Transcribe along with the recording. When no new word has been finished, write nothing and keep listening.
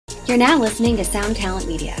You're now listening to Sound Talent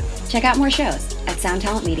Media. Check out more shows at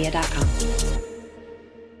soundtalentmedia.com.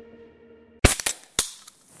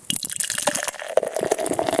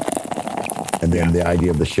 And then the idea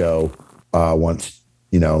of the show, once,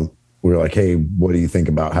 we were like, hey, what do you think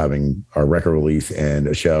about having our record release and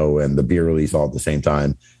a show and the beer release all at the same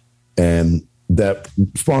time? And that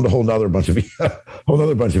spawned a whole nother bunch of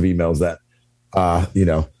emails that,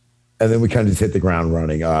 and then we kind of just hit the ground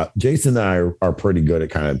running. Jason and I are pretty good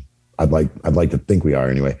at I'd like to think we are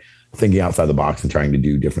anyway, thinking outside the box and trying to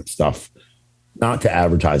do different stuff, not to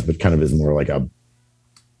advertise, but kind of is more like to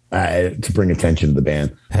bring attention to the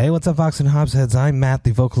band. Hey, what's up, Vox and Hops heads? I'm Matt,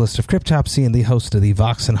 the vocalist of Cryptopsy and the host of the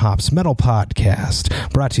Vox and Hops Metal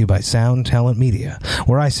Podcast, brought to you by Sound Talent Media,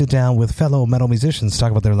 where I sit down with fellow metal musicians to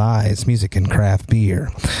talk about their lives, music, and craft beer.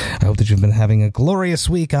 I hope that you've been having a glorious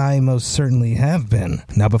week. I most certainly have been.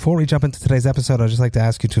 Now, before we jump into today's episode, I'd just like to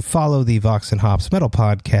ask you to follow the Vox and Hops Metal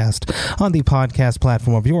Podcast on the podcast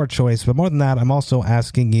platform of your choice. But more than that, I'm also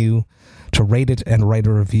asking you to rate it and write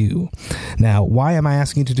a review. Now, why am I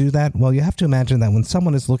asking you to do that? Well, you have to imagine that when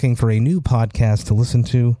someone is looking for a new podcast to listen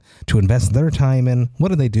to invest their time in,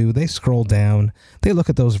 what do? They scroll down, they look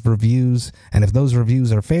at those reviews, and if those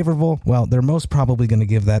reviews are favorable, well, they're most probably going to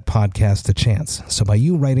give that podcast a chance. So by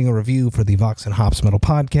you writing a review for the Vox and Hops Metal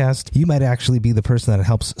Podcast, you might actually be the person that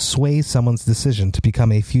helps sway someone's decision to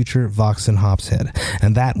become a future Vox and Hops head,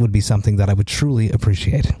 and that would be something that I would truly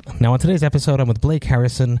appreciate. Now, on today's episode, I'm with Blake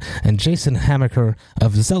Harrison and Jason Hamaker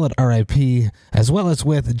of Zealot RIP, as well as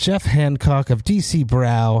with Jeff Hancock of DC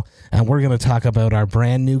Brow, and we're going to talk about our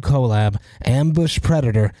brand new collab, Ambush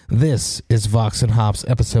Predator. This is Vox and Hops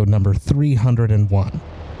episode number 301.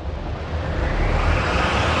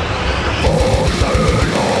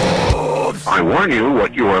 I warn you,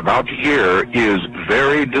 what you are about to hear is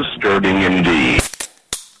very disturbing indeed.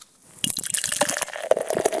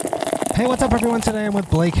 Hey, what's up, everyone? Today I'm with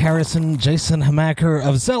Blake Harrison, Jason Hamaker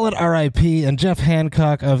of Zealot RIP, and Jeff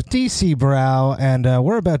Hancock of DC Brow, and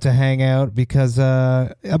we're about to hang out because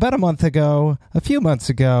about a few months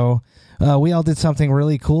ago, we all did something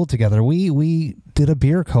really cool together. We did a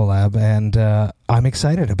beer collab, and I'm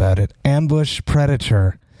excited about it. Ambush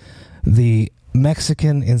Predator, the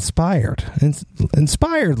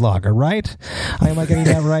Mexican-inspired lager, right? Am I getting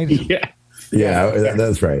that right? Yeah,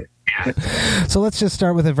 that's right. So let's just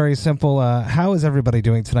start with a very simple, how is everybody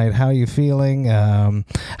doing tonight? How are you feeling?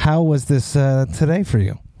 How was this today for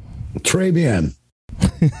you? Très bien.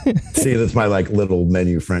 See, that's my little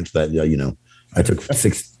menu French that, I took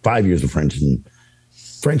 5 years of French and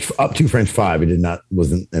French up to French 5.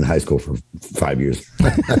 Wasn't in high school for 5 years.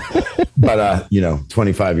 But,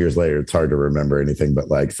 25 years later, it's hard to remember anything but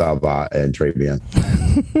ça va and très bien.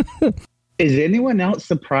 Is anyone else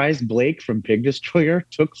surprised Blake from Pig Destroyer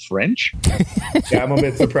took French? Yeah, I'm a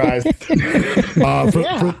bit surprised.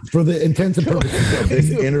 For the intents and purposes of this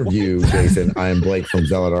interview, Jason, I am Blake from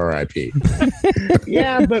Zealot RIP.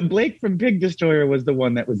 Yeah, but Blake from Pig Destroyer was the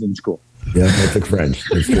one that was in school. Yeah, I took French.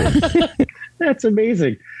 That's true. That's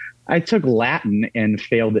amazing. I took Latin and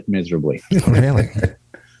failed it miserably. Really?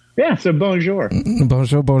 Yeah, so bonjour.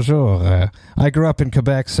 Bonjour. I grew up in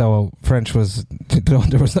Quebec, so French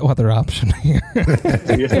there was no other option here.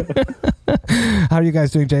 How are you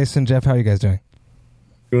guys doing, Jason? Jeff, how are you guys doing?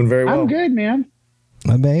 Doing very well. I'm good, man.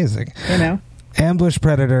 Amazing. Ambush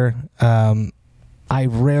Predator. I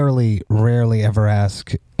rarely ever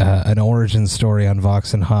ask an origin story on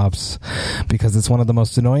Vox and Hops because it's one of the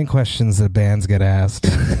most annoying questions that bands get asked.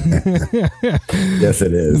 Yes,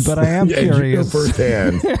 it is. But I am curious.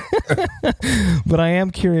 Firsthand. But I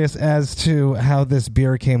am curious as to how this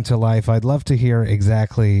beer came to life. I'd love to hear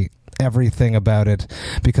exactly everything about it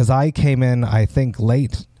because I came in, I think,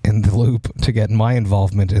 late in the loop to get my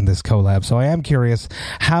involvement in this collab. So I am curious,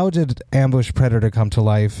 how did Ambush Predator come to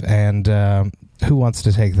life, and who wants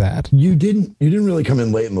to take that? You didn't really come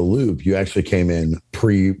in late in the loop. You actually came in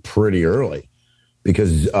pretty early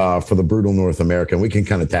because for the Brutal North America, and we can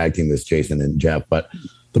kind of tag team this, Jason and Jeff, but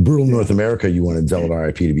the Brutal North America, you wanted Zealot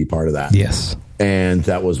RIP to be part of that. Yes. And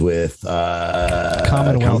that was with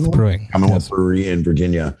Commonwealth Brewing. Commonwealth Brewery in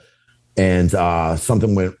Virginia. And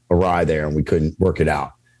something went awry there and we couldn't work it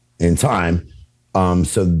out in time.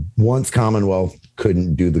 So once Commonwealth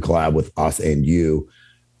couldn't do the collab with us and you,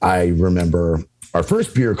 I remember our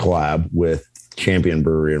first beer collab with Champion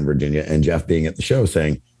Brewery in Virginia and Jeff being at the show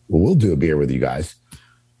saying, well, we'll do a beer with you guys.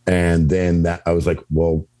 And then I was like,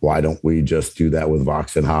 well, why don't we just do that with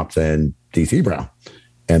Vox and Hops and DC Brow?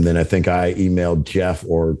 And then I think I emailed Jeff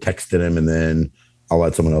or texted him, and then I'll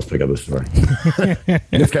let someone else pick up the story.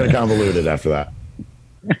 It's kind of convoluted after that.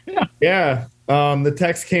 Yeah. The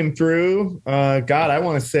text came through. God, I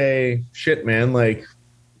want to say shit, man. Like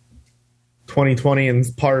 2020 and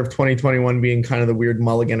part of 2021 being kind of the weird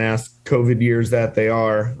mulligan-ass COVID years that they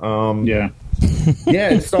are. Yeah.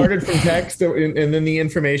 Yeah, it started from text, and then the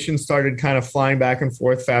information started kind of flying back and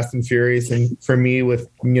forth fast and furious. And for me, with,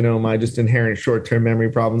 you know, my just inherent short-term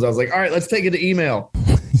memory problems, I was like, all right, let's take it to email.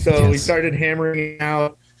 So Yes. we started hammering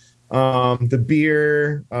out the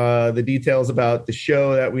beer, the details about the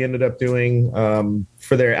show that we ended up doing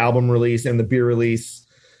for their album release, and the beer release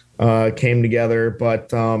came together.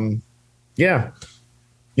 But yeah,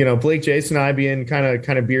 you know, Blake, Jason, and I being kind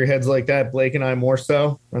of beer heads like that. Blake and I more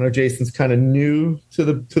so. I know Jason's kind of new to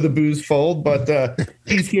the booze fold, but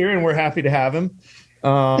he's here and we're happy to have him.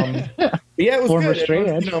 Yeah, it was Former good. straight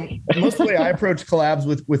edge. You know, most of the way I approach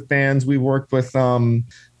collabs with bands, we worked with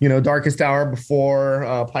you know, Darkest Hour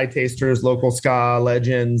before, Pie Tasters, Local Ska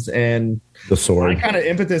Legends, and The Sword. my kind of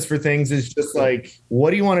impetus for things is just like, what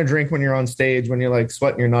do you want to drink when you're on stage, when you're like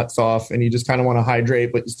sweating your nuts off and you just kind of want to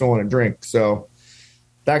hydrate, but you still want to drink? So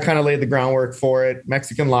that kind of laid the groundwork for it.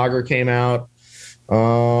 Mexican Lager came out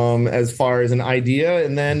as far as an idea.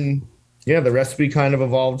 And then, yeah, the recipe kind of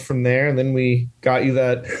evolved from there. And then we got you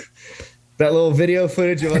that little video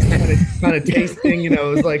footage of us kind of tasting, you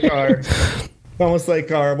know, it was like almost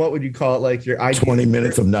like our, what would you call it? Like your idea. 20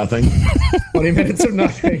 minutes of nothing. 20 minutes of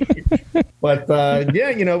nothing. But yeah,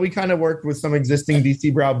 you know, we kind of worked with some existing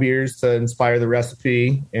DC Brau beers to inspire the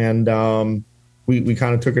recipe. And we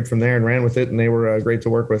kind of took it from there and ran with it, and they were great to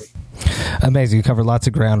work with. Amazing. You covered lots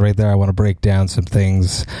of ground right there. I want to break down some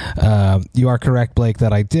things. You are correct, Blake,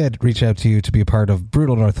 that I did reach out to you to be a part of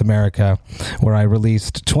Brutal North America, where I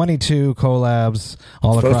released 22 collabs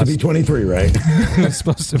all Supposed across. to be 23, right? It's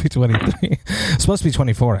supposed to be 23. It's supposed to be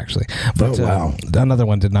 24, actually. But Oh, wow. another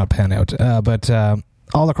one did not pan out. But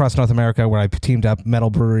all across North America, where I teamed up metal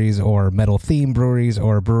breweries or metal themed breweries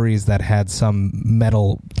or breweries that had some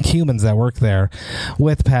metal humans that work there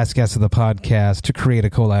with past guests of the podcast to create a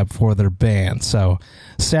collab for their band. So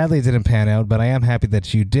sadly it didn't pan out, but I am happy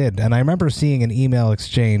that you did. And I remember seeing an email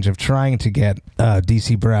exchange of trying to get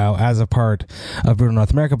DC Brau as a part of Brutal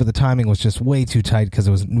North America, but the timing was just way too tight because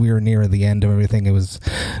we were near the end of everything.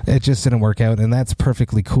 It just didn't work out, and that's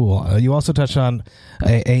perfectly cool. You also touched on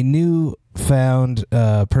a new found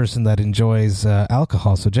person that enjoys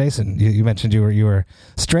alcohol. So Jason, you mentioned you were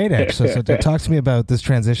straight edge. So talk to me about this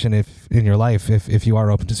transition in your life, if you are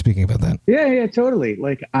open to speaking about that. Yeah, totally.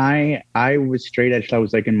 Like I was straight edge. I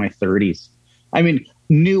was like in my 30s. I mean,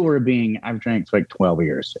 newer being I've drank for like 12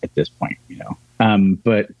 years at this point, you know.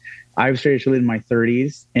 But I was straight edge in my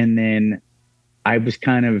 30s, and then I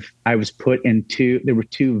was put into, there were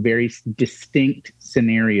two very distinct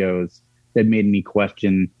scenarios that made me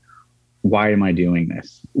question, why am I doing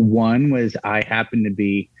this? One was I happened to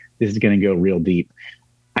be, this is going to go real deep.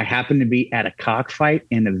 I happened to be at a cockfight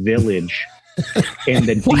in a village in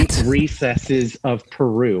the deep recesses of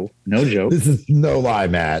Peru. No joke. This is no lie,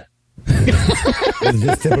 Matt. This is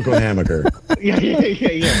just typical Hammaker.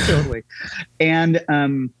 Yeah, totally. And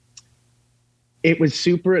it was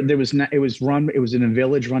super. It was in a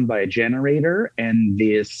village run by a generator, and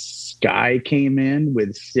this guy came in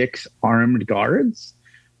with 6 armed guards,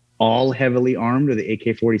 all heavily armed with the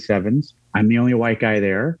AK-47s. I'm the only white guy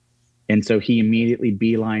there. And so he immediately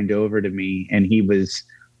beelined over to me, and he was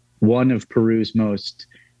one of Peru's most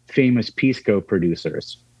famous Pisco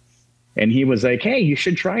producers. And he was like, hey, you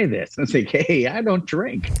should try this. And I was like, hey, I don't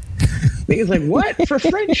drink. He was like, what? For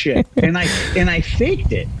friendship. And I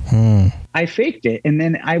faked it. I faked it. And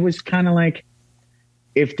then I was kind of like,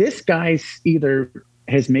 if this guy's either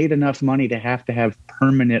has made enough money to have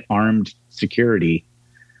permanent armed security,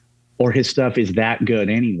 or his stuff is that good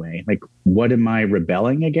anyway, like, what am I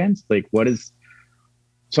rebelling against? Like,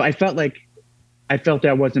 so I felt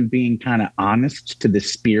I wasn't being kind of honest to the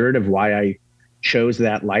spirit of why I chose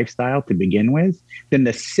that lifestyle to begin with. Then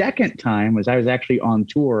the second time was I was actually on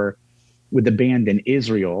tour with a band in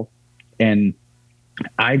Israel, and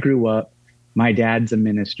I grew up, my dad's a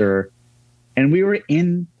minister, and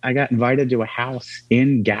I got invited to a house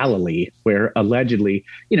in Galilee where allegedly,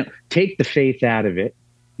 take the faith out of it,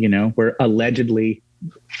 where allegedly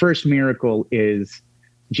first miracle is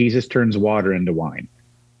Jesus turns water into wine.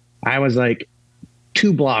 I was like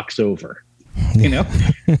 2 blocks over,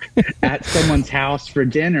 at someone's house for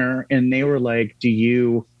dinner. And they were like, do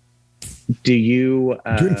you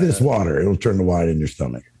drink this water? It'll turn the wine in your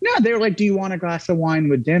stomach. No, they were like, do you want a glass of wine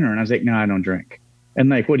with dinner? And I was like, no, I don't drink. And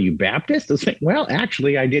like, what are you, Baptist? I was like, well,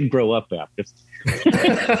 actually, I did grow up Baptist.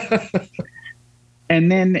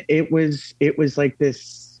 And then it was like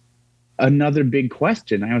another big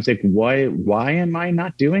question. I was like, why am I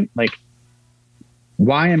not doing, like,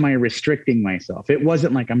 why am I restricting myself? It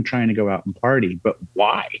wasn't like I'm trying to go out and party, but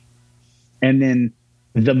why? And then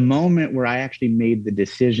the moment where I actually made the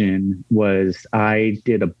decision was I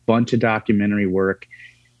did a bunch of documentary work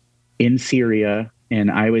in Syria, and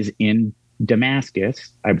I was in Damascus.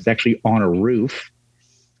 I was actually on a roof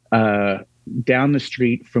down the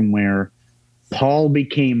street from where Paul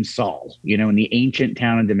became Saul, in the ancient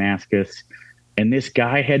town of Damascus. And this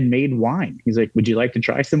guy had made wine. He's like, would you like to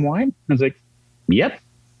try some wine? I was like, yep,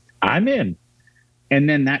 I'm in. And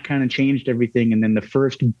then that kind of changed everything. And then the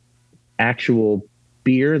first actual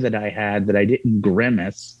beer that I had that I didn't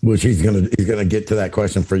grimace. Which he's gonna get to that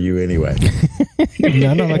question for you anyway.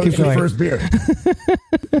 No, keep going. First beer.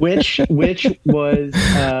 which was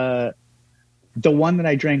the one that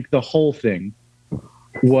I drank the whole thing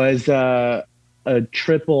was a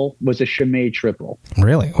Chimay triple.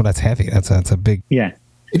 Really? Well, that's heavy. That's a big. Yeah.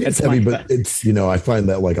 It is heavy, but it's, I find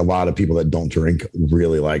that like a lot of people that don't drink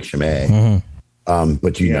really like Chimay. Mm-hmm.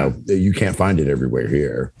 But you can't find it everywhere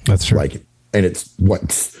here. That's true. And it's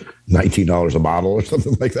 $19 a bottle or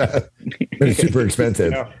something like that. And it's super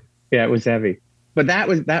expensive. Yeah, it was heavy. But that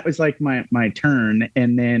was like my turn.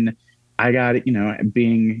 And then I got,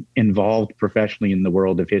 being involved professionally in the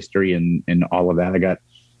world of history and all of that, I got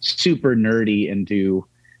super nerdy into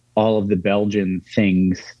all of the Belgian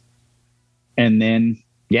things. And then,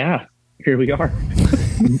 yeah, here we are.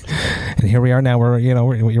 And here we are now.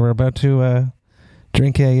 We're about to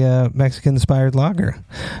drink a Mexican-inspired lager.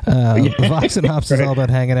 Vox and Hops is all about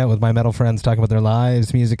hanging out with my metal friends, talking about their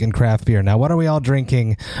lives, music, and craft beer. Now, what are we all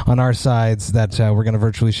drinking on our sides that we're going to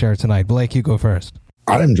virtually share tonight? Blake, you go first.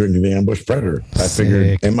 I'm drinking the Ambush Predator. I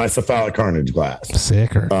figured in my Cephalic Carnage glass.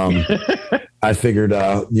 Sicker. I figured,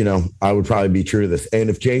 I would probably be true to this. And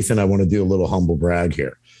if Jason, I want to do a little humble brag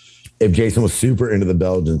here. If Jason was super into the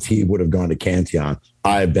Belgians, he would have gone to Cantillon.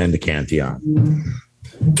 I've been to Cantillon.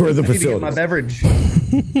 Tour the facility. My beverage.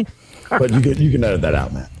 But you can edit that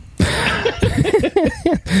out,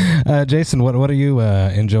 man. Jason, what are you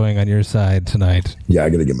enjoying on your side tonight? Yeah, I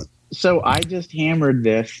got to get my... So I just hammered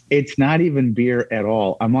this. It's not even beer at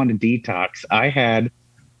all. I'm on a detox. I had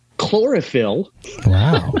chlorophyll.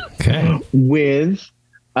 Wow. Okay. With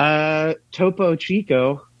Topo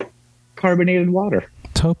Chico carbonated water.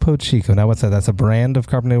 Topo Chico. Now, what's that? That's a brand of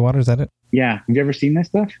carbonated water. Is that it? Yeah. Have you ever seen that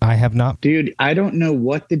stuff? I have not. Dude, I don't know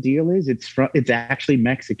what the deal is. It's actually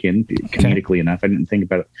Mexican, comedically enough. I didn't think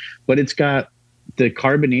about it. But it's got the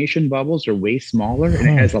carbonation bubbles are way smaller, and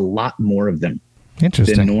it has a lot more of them.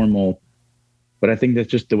 Interesting. Than normal. But I think that's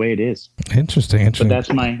just the way it is. Interesting. But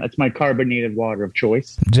that's my carbonated water of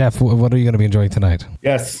choice. Jeff, what are you going to be enjoying tonight?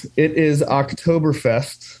 Yes, it is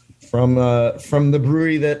Oktoberfest from the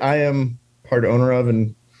brewery that I am part owner of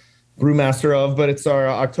and brewmaster of, but it's our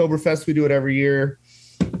Oktoberfest. We do it every year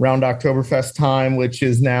around Oktoberfest time, which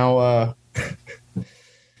is now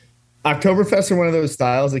Oktoberfest are one of those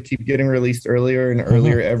styles that keep getting released earlier and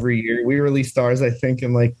earlier every year. We released ours, I think,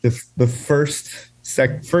 in like the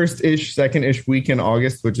first-ish, second-ish week in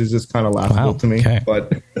August, which is just kind of laughable to me. Okay.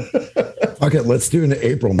 But okay, let's do it in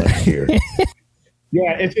April next year.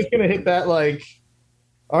 Yeah, it's just going to hit that like,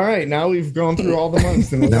 all right, now we've gone through all the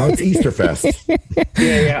months. And now it's Easterfest.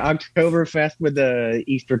 Yeah, Oktoberfest with the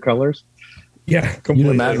Easter colors. Yeah,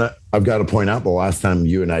 completely. Matt, I've got to point out the last time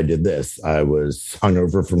you and I did this, I was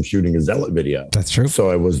hungover from shooting a Zealot video. That's true. So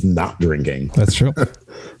I was not drinking. That's true.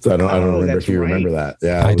 So I don't remember if you remember that.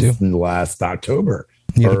 Yeah, I do. Last October.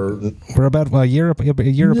 We're about a year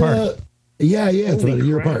apart. Yeah, it's about a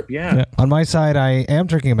year apart. Yeah. On my side, I am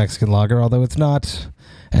drinking a Mexican lager, although it's not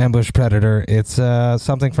Ambush Predator. It's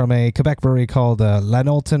something from a Quebec brewery called La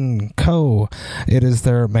Knowlton Co. It is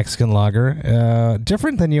their Mexican lager.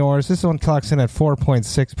 Different than yours. This one clocks in at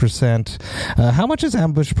 4.6%. How much is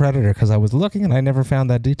Ambush Predator? Because I was looking and I never found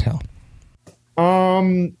that detail.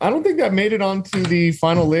 I don't think that made it onto the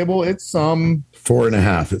final label. It's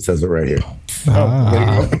 4.5. It says it right here.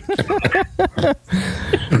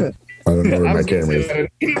 I don't know where my camera is.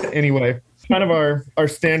 Anyway, it's kind of our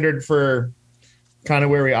standard for kind of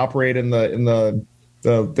where we operate in the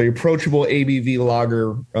approachable ABV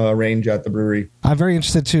lager range at the brewery. I'm very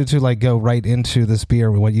interested to like go right into this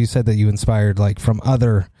beer. What you said that you inspired like from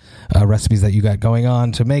other recipes that you got going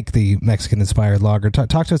on to make the Mexican inspired lager.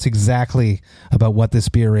 Talk to us exactly about what this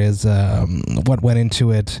beer is, what went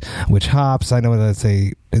into it, which hops. I know that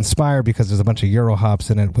it's inspired because there's a bunch of Euro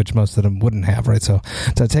hops in it, which most of them wouldn't have, right? So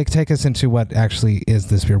take us into what actually is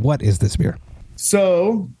this beer. What is this beer?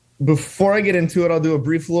 So before I get into it, I'll do a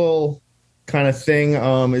brief little kind of thing.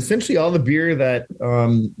 Essentially, all the beer that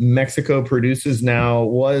Mexico produces now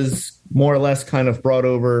was more or less kind of brought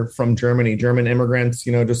over from Germany. German immigrants,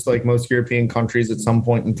 just like most European countries at some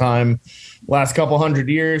point in time, last couple hundred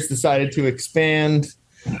years, decided to expand.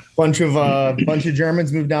 Bunch of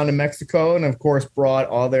Germans moved down to Mexico and, of course, brought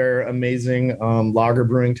all their amazing lager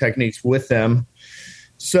brewing techniques with them.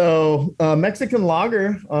 So Mexican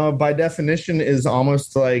lager, by definition, is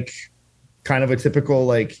almost like kind of a typical,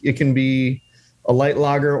 like it can be a light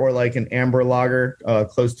lager or like an amber lager,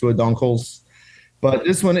 close to a Dunkel's. But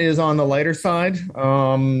this one is on the lighter side.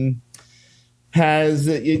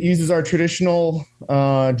 It uses our traditional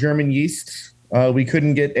German yeast. We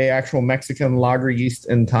couldn't get a actual Mexican lager yeast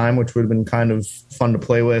in time, which would have been kind of fun to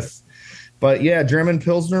play with. But yeah, German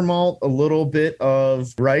Pilsner malt, a little bit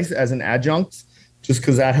of rice as an adjunct, just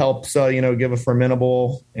because that helps, give a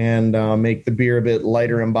fermentable and make the beer a bit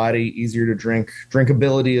lighter in body, easier to drink.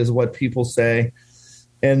 Drinkability is what people say.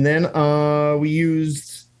 And then we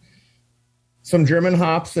used some German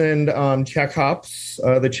hops and Czech hops.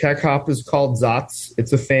 The Czech hop is called Satz.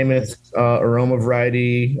 It's a famous aroma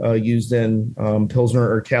variety used in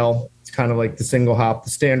Pilsner Urquell. It's kind of like the single hop,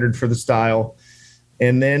 the standard for the style.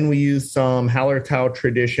 And then we use some Hallertau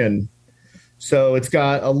Tradition. So it's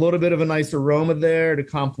got a little bit of a nice aroma there to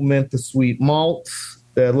complement the sweet malt,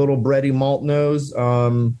 the little bready malt nose,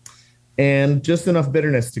 and just enough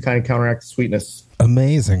bitterness to kind of counteract the sweetness.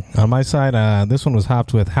 Amazing. On my side, this one was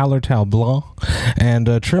hopped with Hallertau Blanc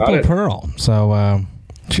and Triple Pearl. So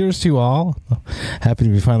cheers to you all. Happy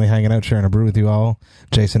to be finally hanging out, sharing a brew with you all.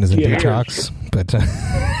 Jason is in detox, but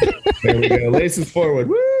there we go. Laces forward.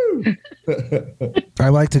 Woo! I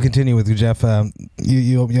like to continue with you, Jeff.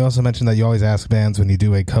 You also mentioned that you always ask bands when you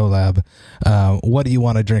do a collab, what do you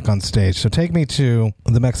want to drink on stage? So take me to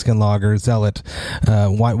the Mexican lager, Zealot.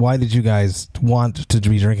 Why did you guys want to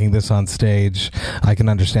be drinking this on stage? I can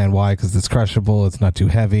understand why, because it's crushable, it's not too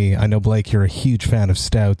heavy. I know, Blake, you're a huge fan of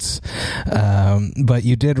stouts, but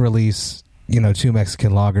you did release 2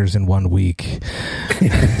 Mexican lagers in 1 week.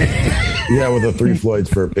 Yeah, with the 3 Floyds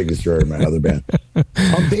for Pig Destroyer, my other band.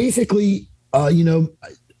 Basically, I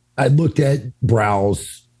looked at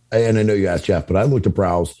Brau's, and I know you asked Jeff, but I looked at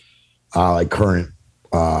Brau's like current,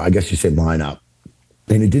 I guess you say lineup,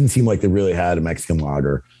 and it didn't seem like they really had a Mexican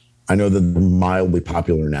lager. I know that they're mildly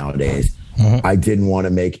popular nowadays. Mm-hmm. I didn't want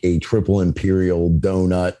to make a triple imperial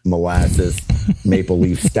donut molasses maple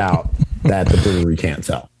leaf stout that the brewery can't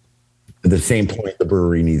sell. At the same point, the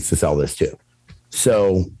brewery needs to sell this too.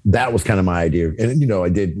 So that was kind of my idea. And, I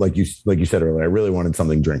did, like you said earlier, I really wanted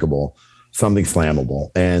something drinkable, something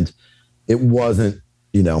slammable. And it wasn't,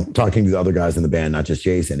 talking to the other guys in the band, not just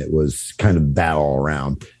Jason, it was kind of that all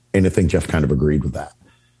around. And I think Jeff kind of agreed with that.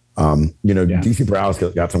 DC Brau's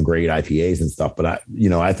got some great IPAs and stuff, but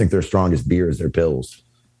I think their strongest beer is their Pils.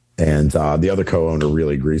 And the other co-owner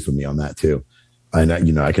really agrees with me on that too. And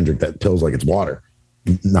I can drink that Pils like it's water.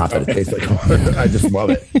 Not that it tastes like water. I just love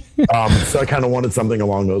it. So I kind of wanted something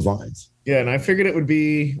along those lines. Yeah, and I figured it would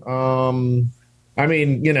be,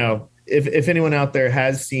 if anyone out there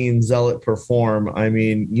has seen Zealot perform,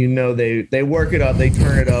 they work it up, they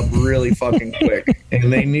turn it up really fucking quick,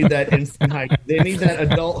 and they need that they need that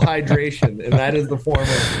adult hydration, and that is the form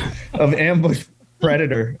of Ambush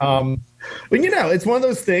Predator. But it's one of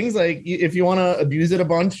those things, like, if you want to abuse it a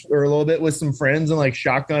bunch or a little bit with some friends and like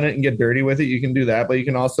shotgun it and get dirty with it, you can do that. But you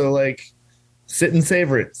can also like sit and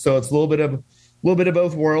savor it. So it's a little bit of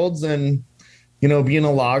both worlds. And being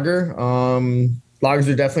a lager, lagers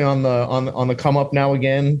are definitely on the come up now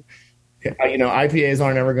again. IPAs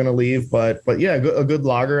aren't ever going to leave, but yeah, a good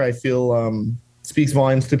lager, I feel, speaks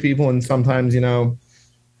volumes to people. And sometimes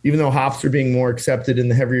even though hops are being more accepted in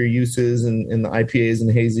the heavier uses and in the IPAs and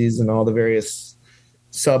hazies and all the various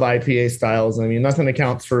sub IPA styles, nothing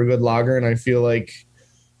accounts for a good lager. And I feel like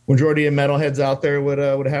majority of metalheads out there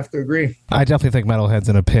would have to agree. I definitely think metalheads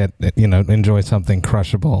in a pit, enjoy something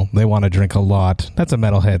crushable. They want to drink a lot. That's a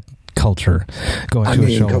metalhead culture going to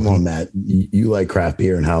a show. Come on, Matt. You like craft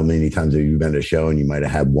beer, and how many times have you been to a show and you might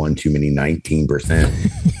have had one too many 19%?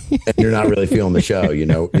 And you're not really feeling the show, you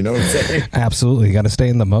know what I'm saying? Absolutely. You got to stay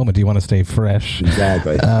in the moment. You want to stay fresh.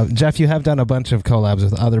 Exactly. Jeff, you have done a bunch of collabs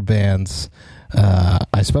with other bands.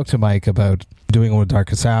 I spoke to Mike about doing one with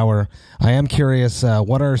Darkest Hour. I am curious,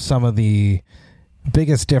 what are some of the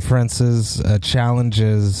biggest differences,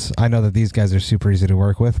 challenges? I know that these guys are super easy to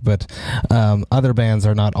work with, but other bands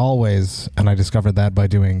are not always, and I discovered that by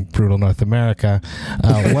doing Brutal North America.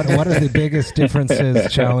 What are the biggest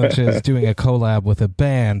differences, challenges doing a collab with a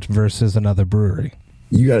band versus another brewery?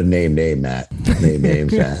 You got to name, Matt. Name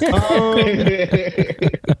names, Matt.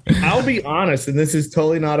 I'll be honest, and this is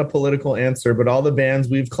totally not a political answer, but all the bands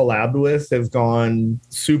we've collabed with have gone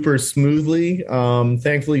super smoothly.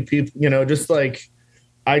 Thankfully, people, just like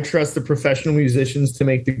I trust the professional musicians to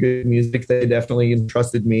make the good music. They definitely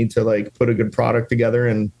entrusted me to like put a good product together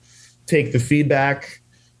and take the feedback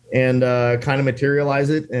and kind of materialize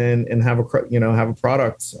it and have a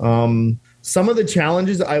product. Some of the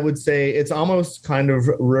challenges, I would say it's almost kind of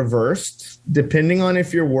reversed, depending on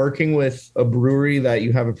if you're working with a brewery that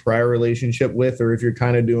you have a prior relationship with, or if you're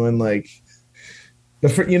kind of doing like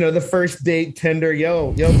the first date Tinder,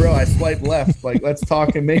 yo, bro, I swiped left. Like, let's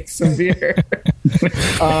talk and make some beer.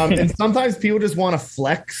 And sometimes people just want to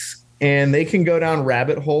flex, and they can go down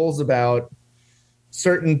rabbit holes about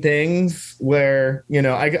certain things where,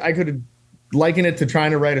 I could liken it to trying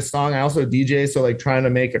to write a song. I also DJ, so like trying to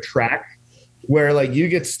make a track where like you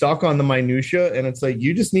get stuck on the minutia, and it's like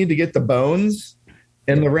you just need to get the bones,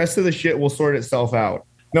 and the rest of the shit will sort itself out.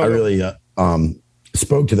 I really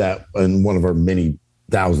spoke to that in one of our many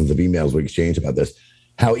thousands of emails we exchanged about this,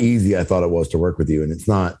 how easy I thought it was to work with you. And it's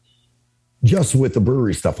not just with the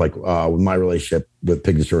brewery stuff, like with my relationship with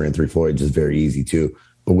Pig Distillery and Three Floyds is very easy too.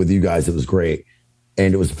 But with you guys, it was great.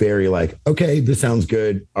 And it was very like, okay, this sounds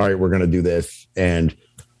good. All right, we're going to do this. And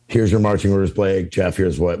here's your marching orders, Blake. Jeff,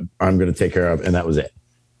 here's what I'm going to take care of. And that was it.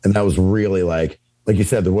 And that was really like you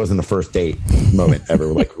said, there wasn't a first date moment ever.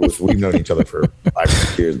 Like we've known each other for 5 or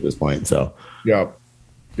 6 years at this point. So, yeah.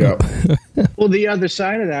 Well, the other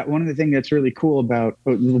side of that, one of the things that's really cool about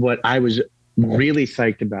what I was really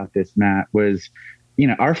psyched about this, Matt, was,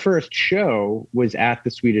 our first show was at the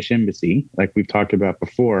Swedish Embassy, like we've talked about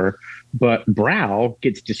before, but Brau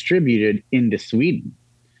gets distributed into Sweden.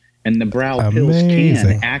 And the Brau Pils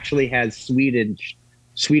can actually has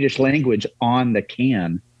Swedish language on the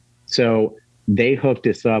can. So they hooked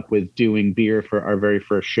us up with doing beer for our very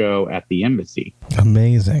first show at the embassy.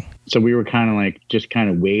 Amazing. So we were kind of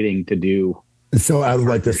waiting to do. So out of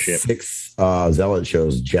like the 6 Zealot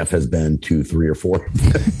shows, Jeff has been to 3 or 4.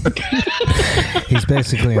 He's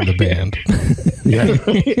basically in the band. Yeah, I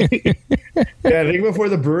think before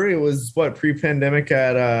the brewery, it was pre-pandemic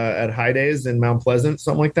at High Days in Mount Pleasant,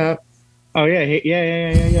 something like that. Oh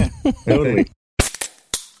yeah. Totally.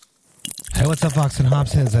 Hey, what's up, Vox and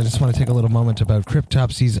Hops heads? I just want to take a little moment about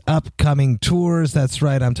Cryptopsy's upcoming tours. That's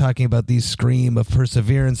right, I'm talking about the Scream of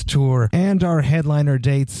Perseverance tour and our headliner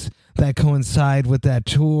dates that coincide with that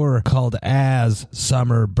tour called As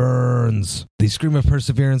Summer Burns. The Scream of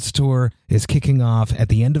Perseverance tour is kicking off at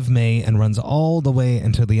the end of May and runs all the way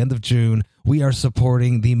until the end of June. We are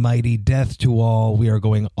supporting the mighty Death to All. We are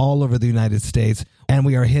going all over the United States, and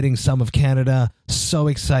we are hitting some of Canada. So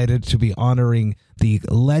excited to be honoring the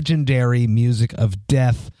legendary music of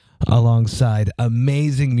Death alongside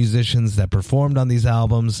amazing musicians that performed on these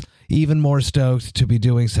albums. Even more stoked to be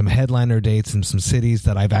doing some headliner dates in some cities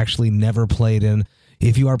that I've actually never played in.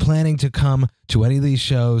 If you are planning to come to any of these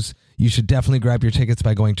shows, you should definitely grab your tickets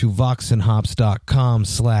by going to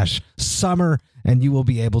voxandhops.com/summer, and you will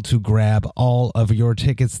be able to grab all of your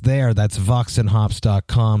tickets there. That's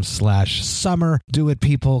voxandhops.com/summer. Do it,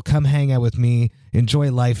 people. Come hang out with me.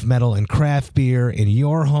 Enjoy life, metal, and craft beer in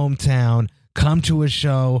your hometown. Come to a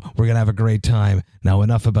show. We're going to have a great time. Now,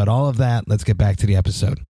 enough about all of that. Let's get back to the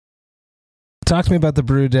episode. Talk to me about the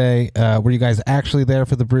brew day. Were you guys actually there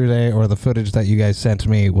for the brew day, or the footage that you guys sent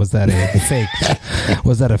me, was that a fake?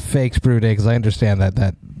 Was that a faked brew day? Because I understand that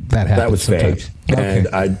happened. That was sometimes. faked, okay.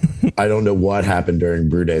 And I don't know what happened during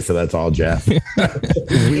brew day, so that's all Jeff. We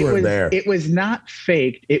weren't there. It was not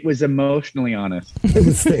faked. It was emotionally honest. It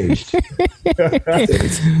was staged.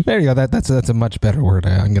 There you go. That's a much better word.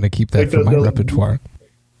 I'm going to keep that for my repertoire.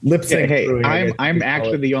 Lip sync. Hey, I'm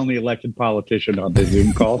actually the only elected politician on the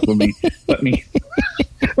Zoom call. So let me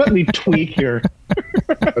tweak here.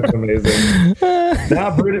 That's amazing.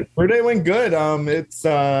 Brew day went good.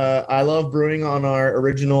 I love brewing on our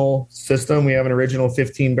original system. We have an original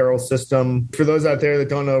 15-barrel system. For those out there that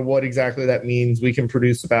don't know what exactly that means, we can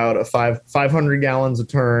produce about 500 gallons a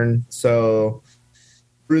turn. So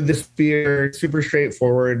brewed this beer, super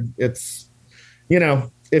straightforward. It's,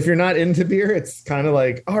 if you're not into beer, it's kind of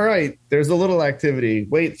like, all right, there's a little activity,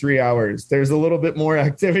 wait 3 hours. There's a little bit more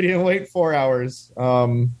activity and wait 4 hours.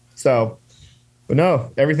 But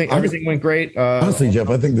no, everything went great. Honestly, Jeff,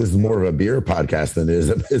 I think this is more of a beer podcast than it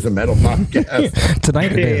is a metal podcast.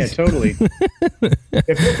 Tonight it is. Yeah, totally. Feel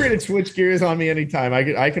free to switch gears on me anytime.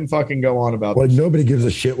 I can fucking go on about this. Nobody gives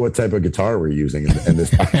a shit what type of guitar we're using in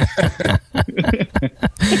this podcast.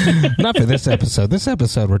 Not for this episode. This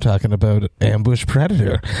episode, we're talking about Ambush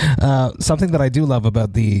Predator. Something that I do love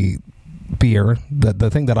about the beer, the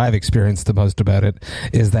thing that I've experienced the most about it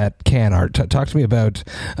is that can art. Talk to me about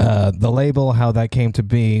the label, how that came to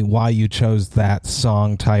be, why you chose that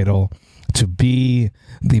song title to be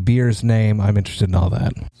the beer's name. I'm interested in all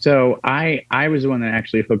that. So I was the one that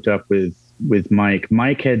actually hooked up with Mike.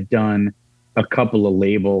 Mike had done a couple of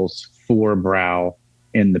labels for Brow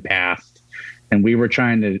in the past, and we were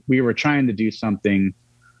trying to do something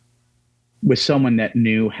with someone that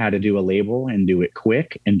knew how to do a label and do it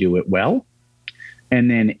quick and do it well. And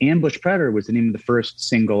then Ambush Predator was the name of the first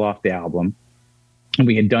single off the album, and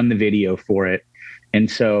we had done the video for it. And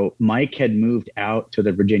so Mike had moved out to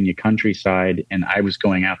the Virginia countryside, and I was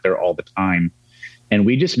going out there all the time. And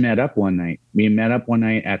we just met up one night.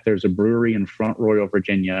 There's a brewery in Front Royal,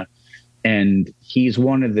 Virginia. And he's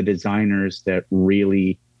one of the designers that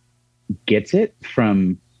really gets it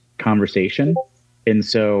from conversation. And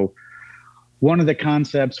so one of the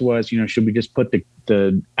concepts was, should we just put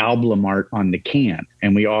the album art on the can?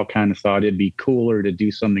 And we all kind of thought it'd be cooler to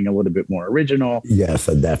do something a little bit more original. Yes,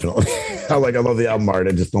 I definitely. I love the album art.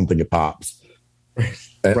 I just don't think it pops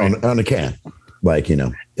right. on a can.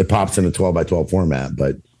 It pops in a 12 by 12 format,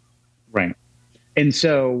 but. Right. And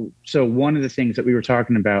so one of the things that we were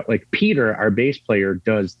talking about, like Peter, our bass player,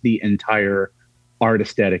 does the entire art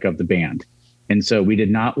aesthetic of the band. And so we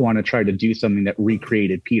did not want to try to do something that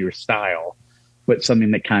recreated Peter's style, but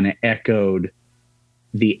something that kind of echoed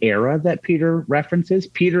the era that Peter references.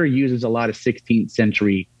 Peter uses a lot of 16th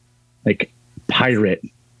century, like pirate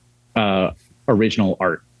original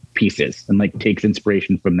art pieces and like takes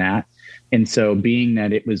inspiration from that. And so being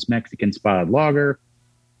that it was Mexican spotted lager,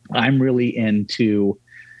 I'm really into,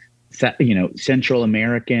 Central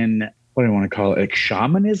American, what do I want to call it? Like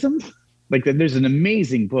shamanism. Like there's an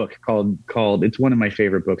amazing book called, it's one of my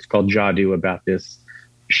favorite books called Jadu, about this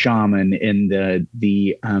shaman, and the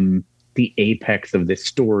apex of this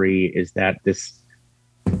story is that this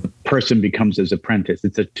person becomes his apprentice.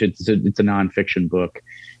 It's a nonfiction book,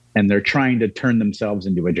 and they're trying to turn themselves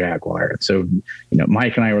into a jaguar. So,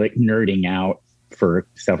 Mike and I were like nerding out for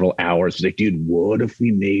several hours. Like, dude, what if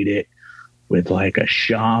we made it with like a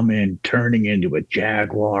shaman turning into a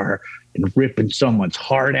jaguar and ripping someone's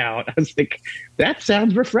heart out? I was like, that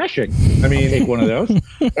sounds refreshing. I mean, I'll take one of those.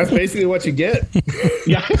 That's basically what you get.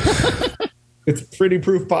 Yeah. It's pretty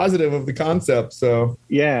proof positive of the concept. So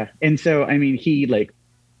yeah. And so, I mean, he's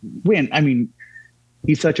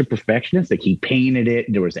such a perfectionist. Like he painted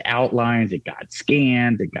it. There was outlines. It got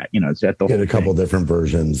scanned. It got, it's at the whole had a couple different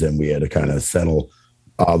versions, and we had to kind of settle.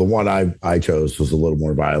 The one I chose was a little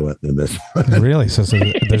more violent than this one. Really? So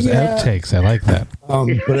there's outtakes. I like that.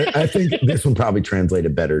 But I think this one probably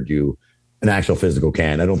translated better to an actual physical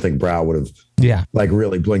can. I don't think Brow would have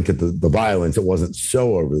really blinked at the violence. It wasn't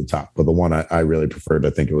so over the top, but the one I really preferred,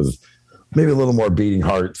 I think it was maybe a little more beating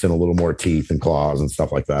hearts and a little more teeth and claws and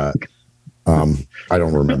stuff like that. I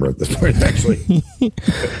don't remember at this point, actually.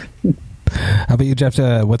 How about you, Jeff?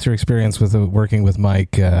 What's your experience with working with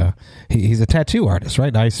Mike? He's a tattoo artist,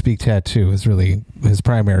 right? I Speak Tattoo is really his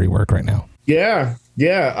primary work right now. Yeah.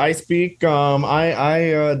 I Speak.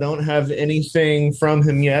 I don't have anything from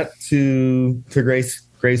him yet to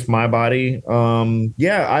grace my body.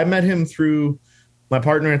 I met him through my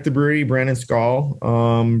partner at the brewery, Brandon Skall.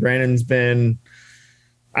 Brandon's been,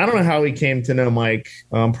 I don't know how he came to know Mike,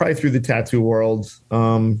 probably through the tattoo world.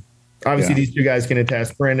 Obviously, these two guys can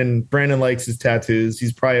attest. Brandon likes his tattoos.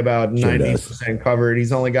 He's probably about 90% covered.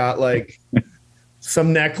 He's only got like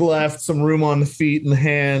some neck left, some room on the feet and the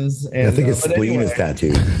hands. And I think his spleen is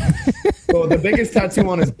tattooed. So the biggest tattoo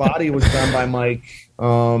on his body was done by Mike,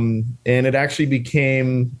 and it actually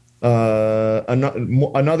became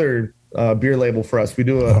another beer label for us. We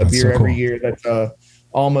do a beer every year that's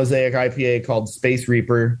all mosaic IPA called Space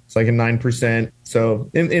Reaper. It's like a 9%, so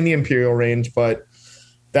in the Imperial range, but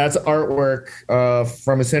that's artwork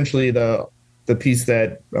from essentially the piece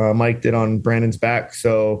that Mike did on Brandon's back.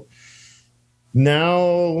 So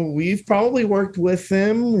now we've probably worked with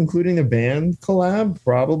him, including the band collab,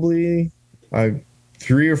 probably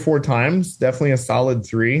 3 or 4 times. Definitely a solid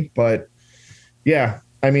 3. But yeah,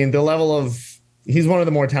 I mean, the level of, he's one of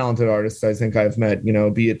the more talented artists I think I've met,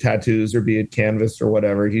 be it tattoos or be it canvas or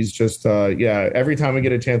whatever. He's just, every time we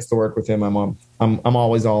get a chance to work with him, I'm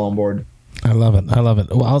always all on board. I love it.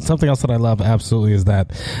 Well, something else that I love absolutely is that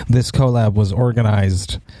this collab was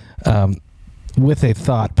organized with a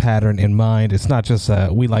thought pattern in mind. It's not just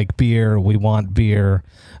we like beer, we want beer,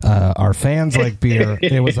 our fans like beer.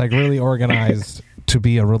 It was like really organized to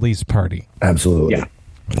be a release party. Absolutely. Yeah.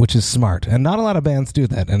 which is smart. And not a lot of bands do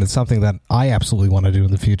that, and it's something that I absolutely want to do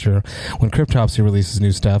in the future when Cryptopsy releases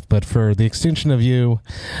new stuff. But for the extinction of you,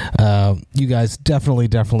 you guys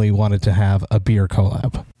definitely wanted to have a beer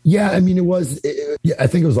collab. Yeah, I mean, I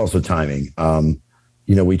think it was also timing.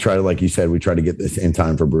 We tried to, like you said, we tried to get this in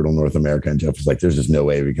time for Brutal North America, and Jeff was like, there's just no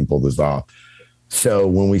way we can pull this off. So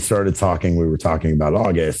when we started talking, we were talking about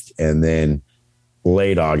August, and then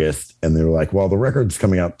late August, and they were like, well, the record's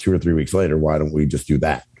coming out 2 or 3 weeks later. Why don't we just do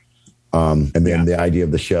that? And then the idea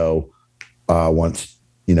of the show, once,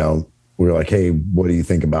 we were like, hey, what do you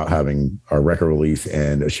think about having our record release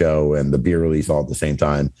and a show and the beer release all at the same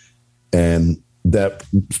time? And that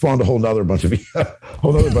spawned a whole other bunch of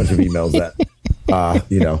emails that,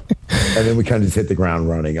 and then we kind of just hit the ground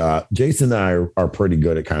running. Jason and I are pretty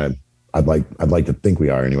good at kind of, I'd like to think we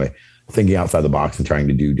are anyway, thinking outside the box and trying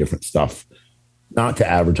to do different stuff, not to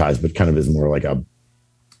advertise, but kind of is more like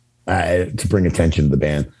to bring attention to the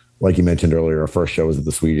band. Like you mentioned earlier, our first show was at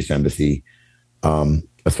the Swedish Embassy.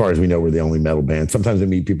 As far as we know, we're the only metal band. Sometimes I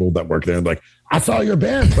meet people that work there and like, I saw your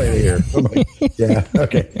band play here. I'm like, yeah,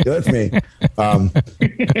 okay, yeah, that's me.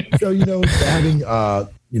 So, having,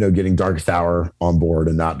 getting Darkest Hour on board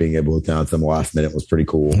and not being able to announce them last minute was pretty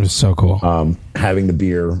cool. It was so cool. Having the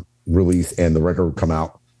beer release and the record come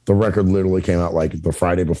out. The record literally came out like the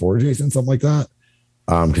Friday before, Jason, something like that.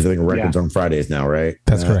 Because I think records on Fridays now, right?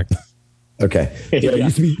 That's correct. Okay. Yeah, it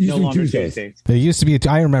used to be Tuesdays. It used to be.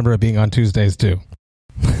 I remember it being on Tuesdays too.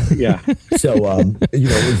 Yeah. So it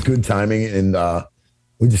was good timing, and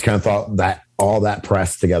we just kind of thought that all that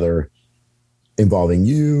press together, involving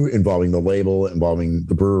you, involving the label, involving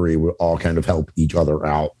the brewery, would all kind of help each other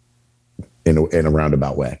out in a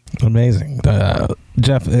roundabout way. Amazing.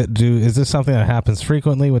 Jeff, is this something that happens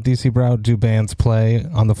frequently with DC Brau? Do bands play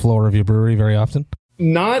on the floor of your brewery very often?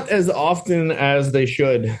 Not as often as they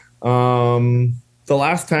should. The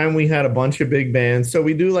last time we had a bunch of big bands, so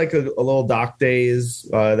we do like a little dock days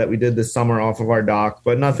that we did this summer off of our dock,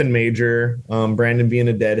 but nothing major. Brandon being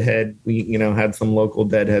a Deadhead, we had some local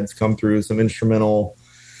Deadheads come through, some instrumental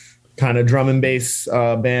kind of drum and bass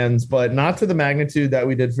bands, but not to the magnitude that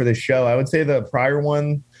we did for this show. I would say the prior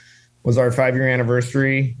one was our 5-year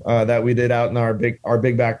anniversary that we did out in our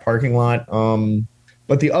big back parking lot.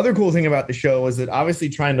 But the other cool thing about the show is that obviously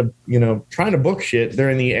trying to book shit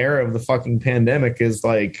during the era of the fucking pandemic is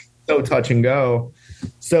like so touch and go.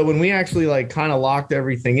 So when we actually like kind of locked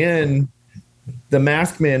everything in, the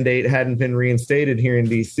mask mandate hadn't been reinstated here in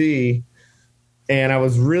DC. And I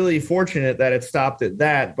was really fortunate that it stopped at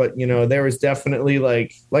that. But, there was definitely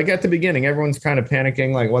like at the beginning, everyone's kind of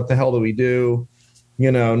panicking, like, what the hell do we do?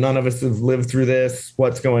 None of us have lived through this.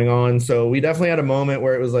 What's going on? So we definitely had a moment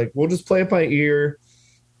where it was like, we'll just play it by ear.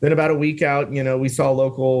 Then about a week out, we saw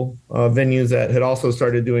local venues that had also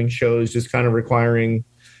started doing shows, just kind of requiring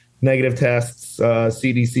negative tests,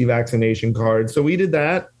 CDC vaccination cards. So we did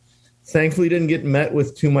that. Thankfully, didn't get met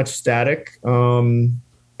with too much static.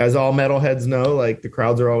 As all metalheads know, like the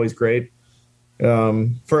crowds are always great.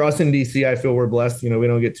 For us in DC, I feel we're blessed. We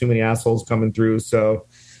don't get too many assholes coming through. So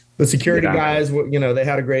the security guys, they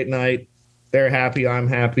had a great night. They're happy. I'm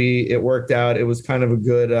happy. It worked out. It was kind of a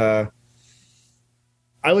good...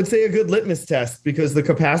 I would say a good litmus test, because the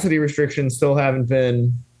capacity restrictions still haven't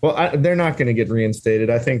been, they're not going to get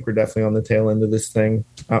reinstated. I think we're definitely on the tail end of this thing.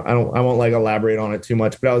 I won't like elaborate on it too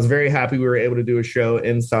much, but I was very happy we were able to do a show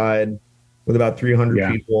inside with about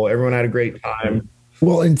 300 people. Everyone had a great time.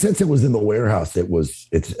 Well, and since it was in the warehouse,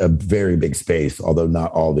 it's a very big space, although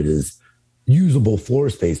not all of it is usable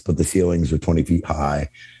floor space, but the ceilings are 20 feet high.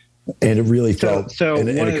 And it really felt in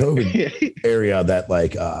a COVID area that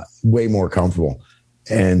like way more comfortable.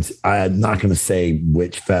 And I'm not going to say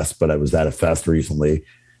which fest, but I was at a fest recently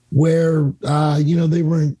where, they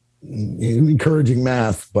weren't encouraging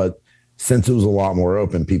masks, but since it was a lot more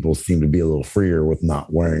open, people seemed to be a little freer with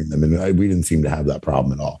not wearing them. And we didn't seem to have that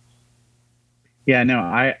problem at all. Yeah, no,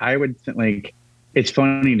 I would think like, it's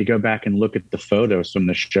funny to go back and look at the photos from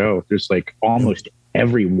the show. There's like almost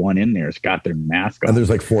everyone in there has got their mask on. And there's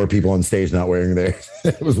like 4 people on stage not wearing theirs.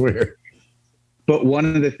 It was weird. But one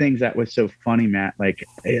of the things that was so funny, Matt, like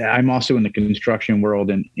I'm also in the construction world,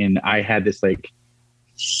 and I had this like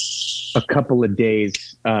a couple of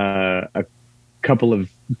days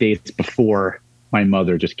before my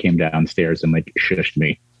mother just came downstairs and like shushed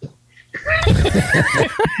me.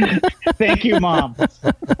 Thank you, Mom.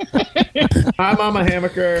 Hi, Mama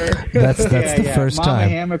Hammaker. That's the first Mama time.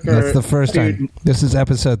 Hammaker, that's the first time. This is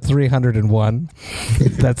episode 301.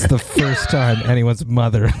 That's the first time anyone's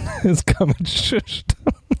mother has come and shushed.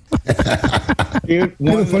 Dude,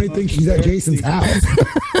 The funny thing, she's at Jason's house.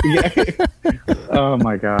 Yeah. Oh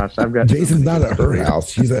my gosh, I've got Jason's not at her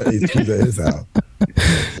house. She's at his house.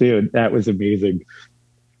 Dude, that was amazing.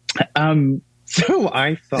 So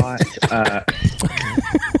I thought,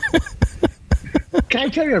 can I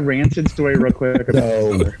tell you a Rancid story real quick?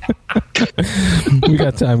 No, We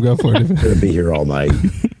got time. Go for it. I'm gonna be here all night.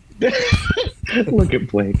 Look at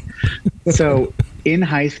Blake. So in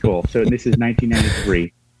high school, so this is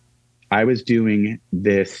 1993, I was doing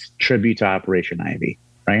this tribute to Operation Ivy,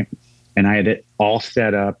 right? And I had it all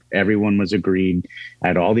set up. Everyone was agreed. I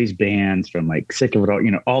had all these bands from like Sick of It All,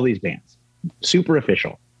 all these bands, super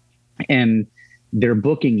official. And their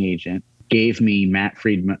booking agent gave me Matt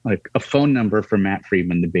Friedman, like a phone number for Matt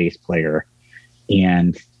Friedman, the bass player.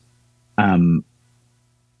 And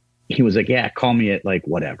he was like, yeah, call me at like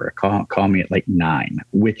whatever. Call me at like 9,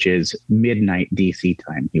 which is midnight DC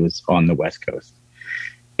time. He was on the West Coast.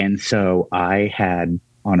 And so I had,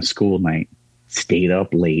 on a school night, stayed up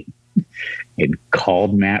late and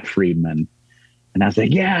called Matt Friedman. And I was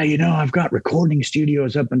like, yeah, I've got recording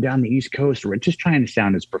studios up and down the East Coast. We're just trying to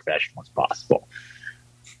sound as professional as possible.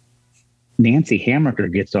 Nancy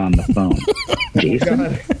Hammaker gets on the phone.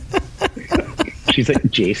 Jason? She's like,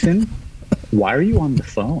 Jason, why are you on the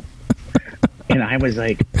phone? And I was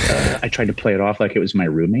like, I tried to play it off like it was my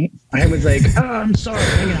roommate. I was like, oh, I'm sorry.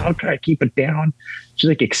 I'll try to keep it down. She's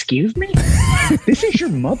like, excuse me? This is your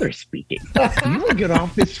mother speaking. You will get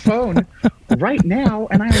off this phone right now.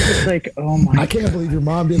 And I was just like, oh my I can't believe your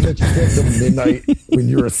mom didn't let you stay till midnight when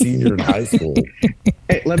you were a senior in high school.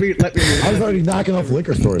 Hey, let me. I was already knocking off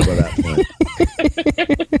liquor stores by that point.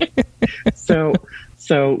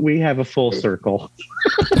 So we have a full circle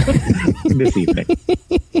this evening.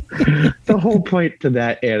 The whole point to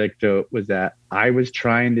that anecdote was that I was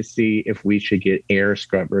trying to see if we should get air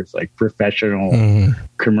scrubbers, like professional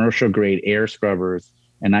commercial grade air scrubbers.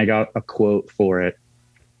 And I got a quote for it.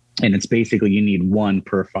 And it's basically you need 1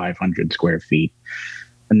 per 500 square feet.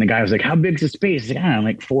 And the guy was like, how big's the space? He's like, I don't know,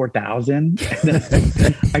 like 4,000.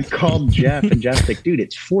 I called Jeff, and Jeff's like, dude,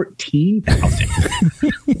 it's 14,000.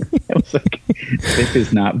 I was like, this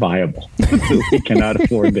is not viable. We cannot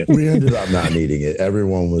afford this. We ended up not needing it.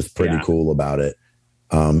 Everyone was pretty cool about it.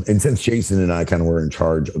 And since Jason and I kind of were in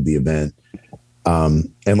charge of the event,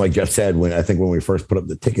 and like Jeff said, when we first put up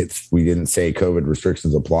the tickets, we didn't say COVID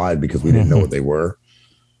restrictions applied because we didn't know what they were.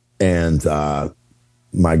 And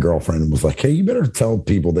my girlfriend was like, hey, you better tell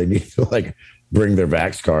people they need to like bring their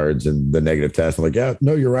Vax cards and the negative test. I'm like, yeah,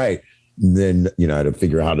 no, you're right. And then, I had to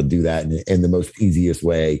figure out how to do that in the most easiest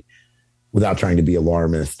way without trying to be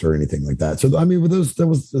alarmist or anything like that. So, I mean, it's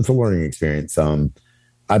a learning experience.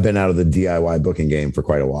 I've been out of the DIY booking game for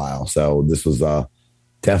quite a while. So this was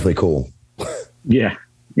definitely cool. Yeah.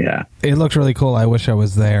 Yeah. It looked really cool. I wish I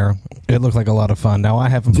was there. It looked like a lot of fun. Now, I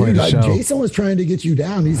haven't played a show. Jason was trying to get you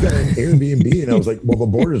down. He's got an Airbnb. And I was like, well, the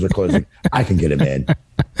borders are closing. I can get him in.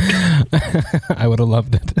 I would have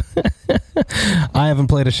loved it. I haven't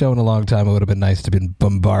played a show in a long time. It would have been nice to have been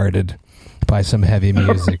bombarded by some heavy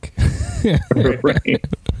music. Right.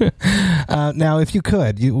 Now, if you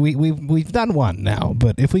could, we've done one now,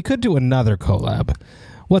 but if we could do another collab,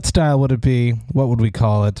 what style would it be? What would we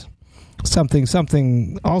call it?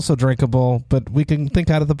 Something also drinkable, but we can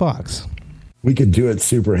think out of the box. We could do it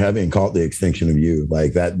super heavy and call it The Extinction of You.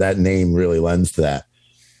 Like that name really lends to that.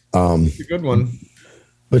 It's a good one.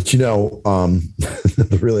 But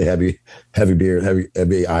the really heavy beer, heavy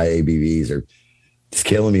IABVs are just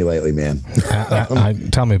killing me lately, man.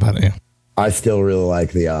 Tell me about it. I still really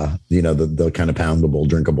like the kind of poundable,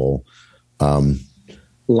 drinkable.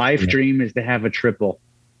 Life dream is to have a triple.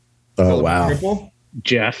 Oh, wow. Triple?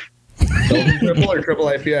 Jeff. Belgian triple or triple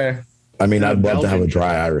IPA? I mean, I'd love to have a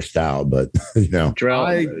dry Irish stout, but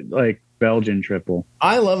like Belgian triple.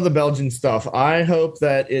 I love the Belgian stuff. I hope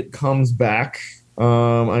that it comes back.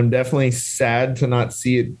 I'm definitely sad to not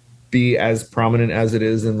see it be as prominent as it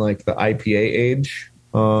is in like the IPA age.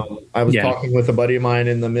 I was talking with a buddy of mine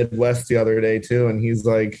in the Midwest the other day too, and he's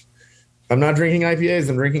like, I'm not drinking IPAs,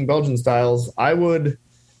 I'm drinking Belgian styles. I would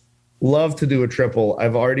love to do a triple.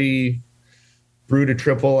 I've already brewed a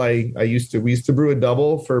triple. We used to brew a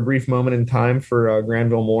double for a brief moment in time for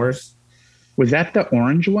Granville Moors. Was that the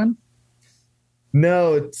orange one?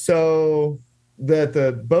 No. So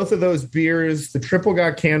both of those beers, the triple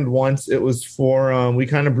got canned once. It was for, we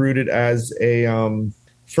kind of brewed it as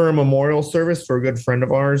for a memorial service for a good friend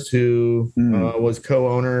of ours who was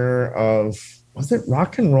co-owner of, was it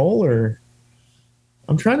Rock and Roll, or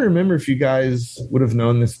I'm trying to remember if you guys would have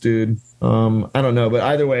known this dude. I don't know, but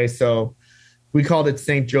either way, so we called it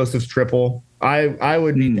St. Joseph's Triple. I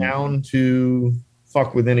would be down to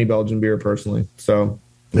fuck with any Belgian beer personally. So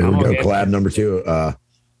there we go. Collab number 2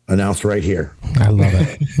 announced right here. I love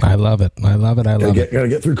it. I love it. I love it. I love it. Gotta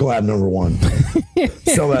get through collab number 1.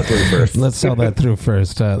 Sell that through first. Let's sell that through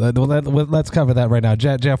first. Let's cover that right now.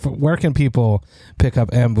 Jeff, where can people pick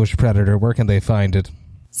up Ambush Predator? Where can they find it?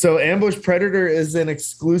 So Ambush Predator is an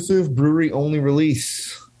exclusive brewery only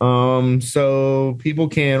release. So people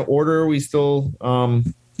can order. We still,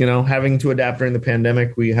 having to adapt during the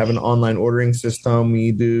pandemic, we have an online ordering system.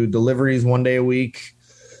 We do deliveries 1 day a week,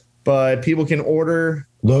 but people can order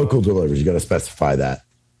local deliveries. You got to specify that.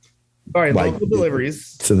 All right, local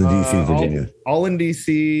deliveries. So the DC, Virginia. All in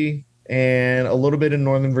DC and a little bit in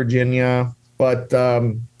Northern Virginia, but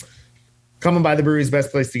coming by the brewery is the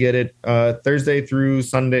best place to get it. Friday through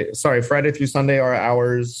Sunday are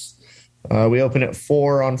hours. We open at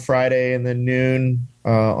 4 on Friday and then noon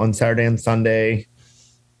on Saturday and Sunday.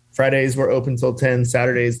 Fridays we're open till 10,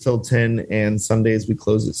 Saturdays till 10, and Sundays we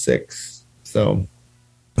close at 6. So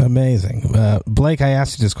amazing. Blake, I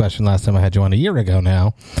asked you this question last time I had you on a year ago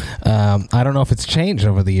now. I don't know if it's changed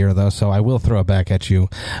over the year, though, so I will throw it back at you.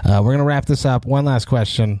 We're going to wrap this up. One last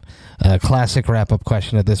question, classic wrap-up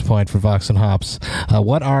question at this point for Vox and Hops.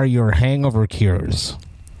 What are your hangover cures?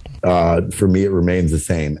 For me, it remains the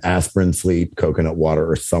same. Aspirin, sleep, coconut water,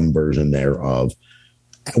 or some version thereof.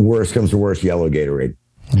 Worst comes to worst, yellow Gatorade.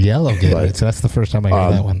 Yellow Gatorade. So that's the first time I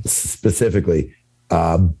heard that one. Specifically.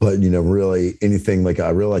 But, really anything like I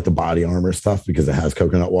really like the Body Armor stuff because it has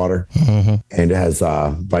coconut water and it has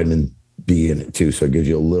vitamin B in it too. So it gives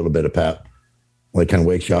you a little bit of pep, like kind of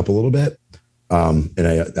wakes you up a little bit. And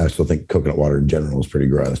I still think coconut water in general is pretty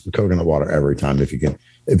gross, but coconut water every time if you can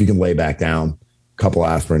lay back down, a couple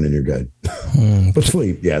aspirin and you're good. But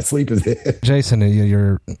sleep is it. Jason,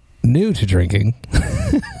 you're new to drinking.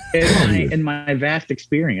 In my vast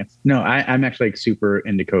experience, no, I'm actually super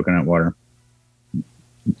into coconut water.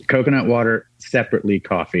 Coconut water separately,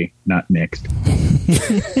 coffee, not mixed.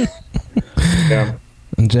 Yeah.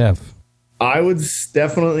 And Jeff, I would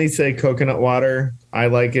definitely say coconut water. I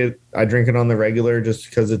like it. I drink it on the regular just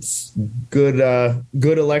because it's good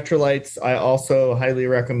electrolytes. I also highly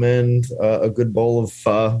recommend a good bowl of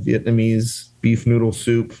pho, Vietnamese beef noodle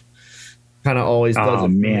soup. Kind of always does it for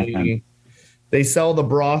me. They sell the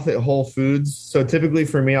broth at Whole Foods. So typically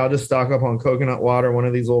for me, I'll just stock up on coconut water, one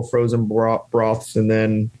of these little frozen broths, and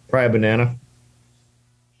then probably a banana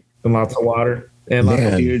and lots of water. And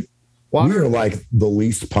water. We are like the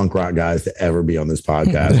least punk rock guys to ever be on this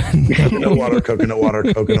podcast. coconut water,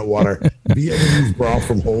 Vietnamese broth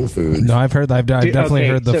from Whole Foods. No, I've definitely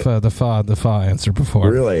heard the pho answer before.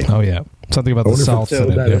 Really? Oh yeah, something about the salt.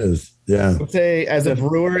 Yeah. I would say as a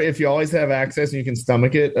brewer, if you always have access and you can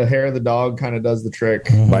stomach it, a hair of the dog kind of does the trick.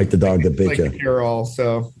 Like the dog that bit you. Like the cure-all,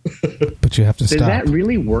 so. But you have to stop. Does that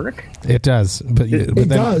really work? It does, but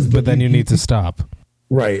then you need to stop.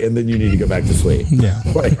 Right, and then you need to go back to sleep. Yeah,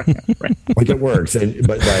 like it works.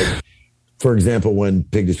 But like, for example, when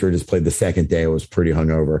Pig Destroyer just played the second day, I was pretty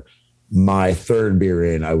hungover. My third beer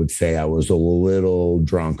in, I would say I was a little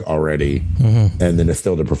drunk already, and then I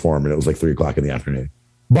still did perform, and it was like 3:00 in the afternoon.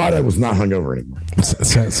 But I was not hungover anymore.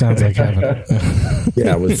 Sounds like heaven.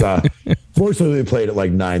 Yeah, it was. Fortunately, we played at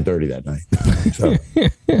like 9:30 that night. So.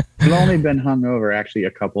 I've only been hungover actually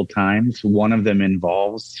a couple times. One of them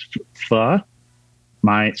involves pho.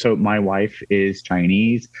 My wife is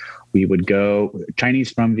Chinese. We would go Chinese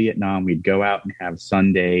from Vietnam. We'd go out and have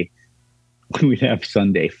Sunday. We'd have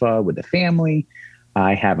Sunday pho with the family.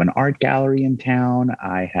 I have an art gallery in town.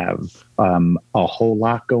 I have a whole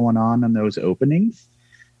lot going on in those openings.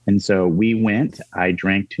 And so we went, I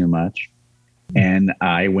drank too much, and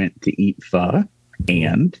I went to eat pho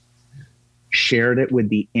and shared it with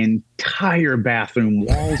the entire bathroom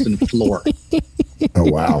walls and floor. Oh,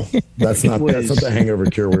 wow. That's not the hangover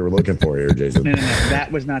cure we were looking for here, Jason. No.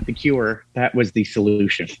 That was not the cure. That was the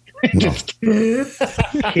solution. Just hit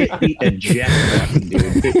the eject button,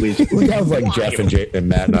 dude. It was sounds like Jeff and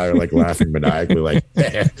Matt and I are like laughing maniacally, like,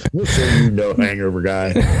 we'll show you no hangover guy.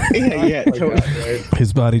 Yeah, totally.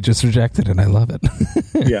 His body just rejected it. I love it.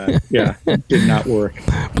 Yeah. Did not work.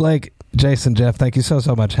 Blake, Jason, Jeff, thank you so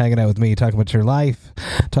much hanging out with me, talking about your life,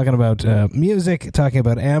 talking about music, talking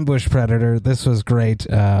about Ambush Predator. This was great.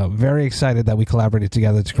 Very excited that we collaborated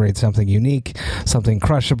together to create something unique, something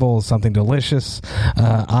crushable, something delicious.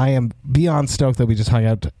 I am beyond stoked that we just hung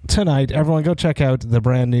out tonight. Everyone go check out the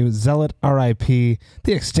brand new Zealot R.I.P.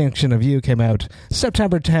 The Extinction of You came out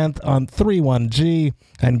September 10th on 31G.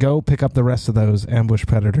 And go pick up the rest of those Ambush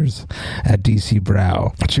Predators at DC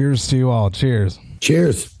Brow. Cheers to you all. Cheers.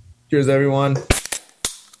 Cheers. Cheers, everyone.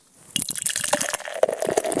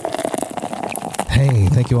 Hey,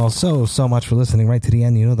 Thank you all so much for listening right to the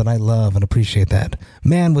end. You know that I love and appreciate that.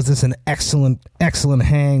 Man, was this an excellent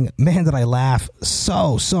hang. Man, did I laugh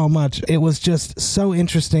so much. It was just so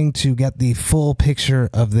interesting to get the full picture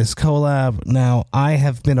of this collab. Now, I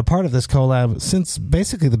have been a part of this collab since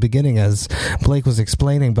basically the beginning, as Blake was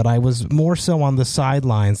explaining, but I was more so on the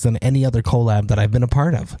sidelines than any other collab that I've been a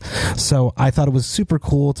part of. So I thought it was super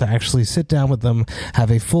cool to actually sit down with them,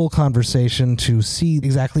 have a full conversation to see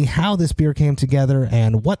exactly how this beer came together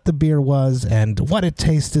and what the beer was and what it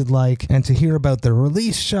tasted like, and to hear about the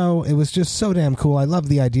release show. It was just so damn cool. I love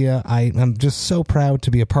the idea. I am just so proud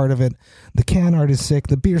to be a part of it. The can art is sick.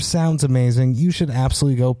 The beer sounds amazing. You should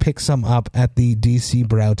absolutely go pick some up at the DC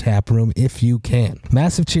Brow Tap Room if you can.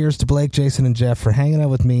 Massive cheers to Blake, Jason, and Jeff for hanging out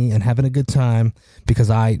with me and having a good time, because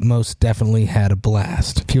I most definitely had a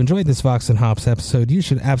blast. If you enjoyed this Vox and Hops episode, you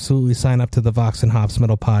should absolutely sign up to the Vox and Hops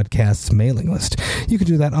Metal Podcast's mailing list. You can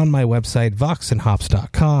do that on my website,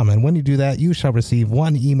 voxandhops.com, and when you do that, you shall receive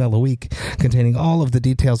one email a week containing all of the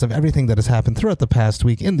details of everything that has happened throughout the past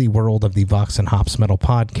week in the world of the Vox and Hops Metal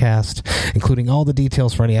Podcast, including all the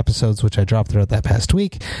details for any episodes which I dropped throughout that past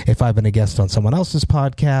week, if I've been a guest on someone else's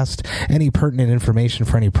podcast, any pertinent information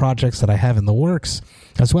for any projects that I have in the works,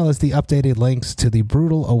 as well as the updated links to the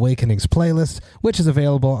Brutal Awakenings playlist, which is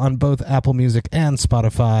available on both Apple Music and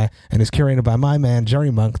Spotify, and is curated by my man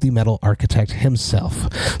Jerry Monk, the metal architect himself.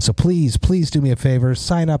 So please do me a favor,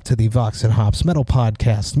 sign up to the Vox and Hops Metal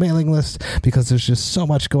Podcast mailing list, because there's just so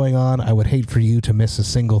much going on. I would hate for you to miss a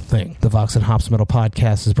single thing. The Vox and Hops Metal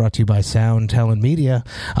Podcast is brought to you by Sound Talent Media.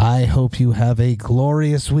 I hope you have a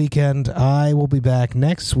glorious weekend. I will be back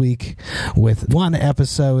next week with one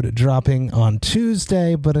episode dropping on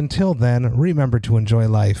Tuesday, but until then, remember to enjoy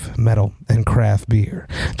life, metal, and craft beer.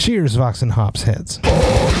 Cheers, Vox and Hops heads.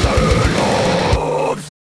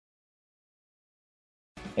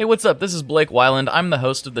 Hey, what's up? This is Blake Weiland. I'm the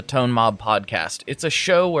host of the Tone Mob Podcast. It's a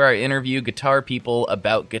show where I interview guitar people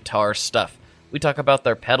about guitar stuff. We talk about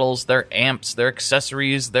their pedals, their amps, their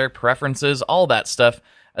accessories, their preferences, all that stuff,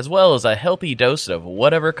 as well as a healthy dose of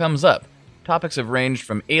whatever comes up. Topics have ranged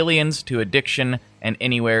from aliens to addiction and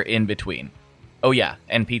anywhere in between. Oh yeah,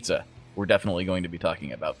 and pizza. We're definitely going to be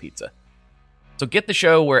talking about pizza. So get the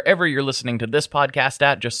show wherever you're listening to this podcast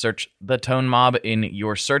at. Just search The Tone Mob in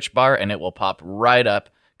your search bar and it will pop right up.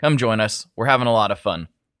 Come join us. We're having a lot of fun.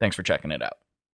 Thanks for checking it out.